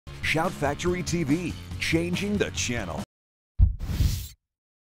Shout Factory TV, changing the channel.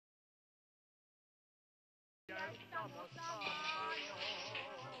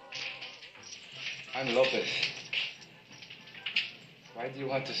 I'm Lopez. Why do you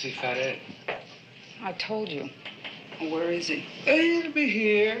want to see Fat Ed? I told you. Where is he? He'll be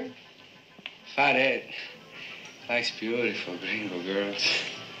here. Fat Ed likes beautiful gringo girls.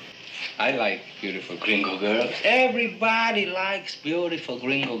 I like beautiful gringo girls. Everybody likes beautiful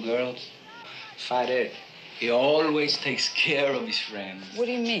gringo girls. Fat Ed, he always takes care of his friends. What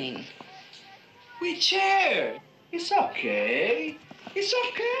do you mean? We share. It's okay. It's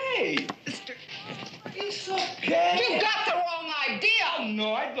okay. It's okay. You got the wrong idea. Oh,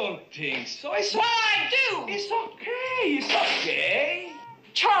 no, I don't think so. It's Well, I do. It's okay. It's okay.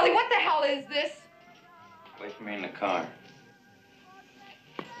 Charlie, what the hell is this? Wait for me in the car.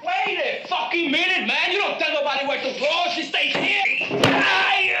 Wait a fucking minute, man. You don't tell nobody where to go. She stays here.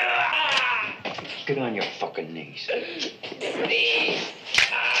 Get on your fucking knees. Please.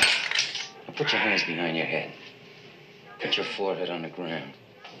 Put your hands behind your head. Put your forehead on the ground.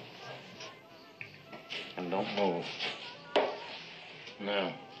 And don't move.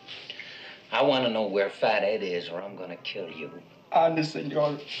 Now, I want to know where Fat Ed is or I'm going to kill you.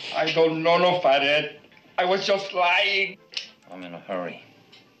 Senor, I don't know no Fat Ed. I was just lying. I'm in a hurry.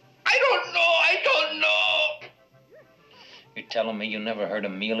 I don't know. You're telling me you never heard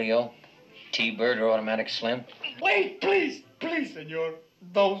of Melio, T-Bird, or Automatic Slim? Wait, please, senor.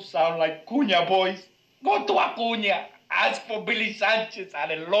 Those sound like Cuña boys. Go to Acuña. Ask for Billy Sanchez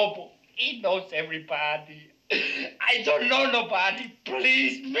and El Lobo. He knows everybody. I don't know nobody.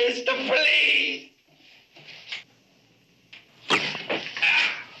 Please, mister, please.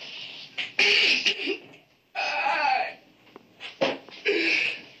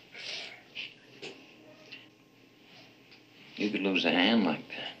 You could lose a hand like that.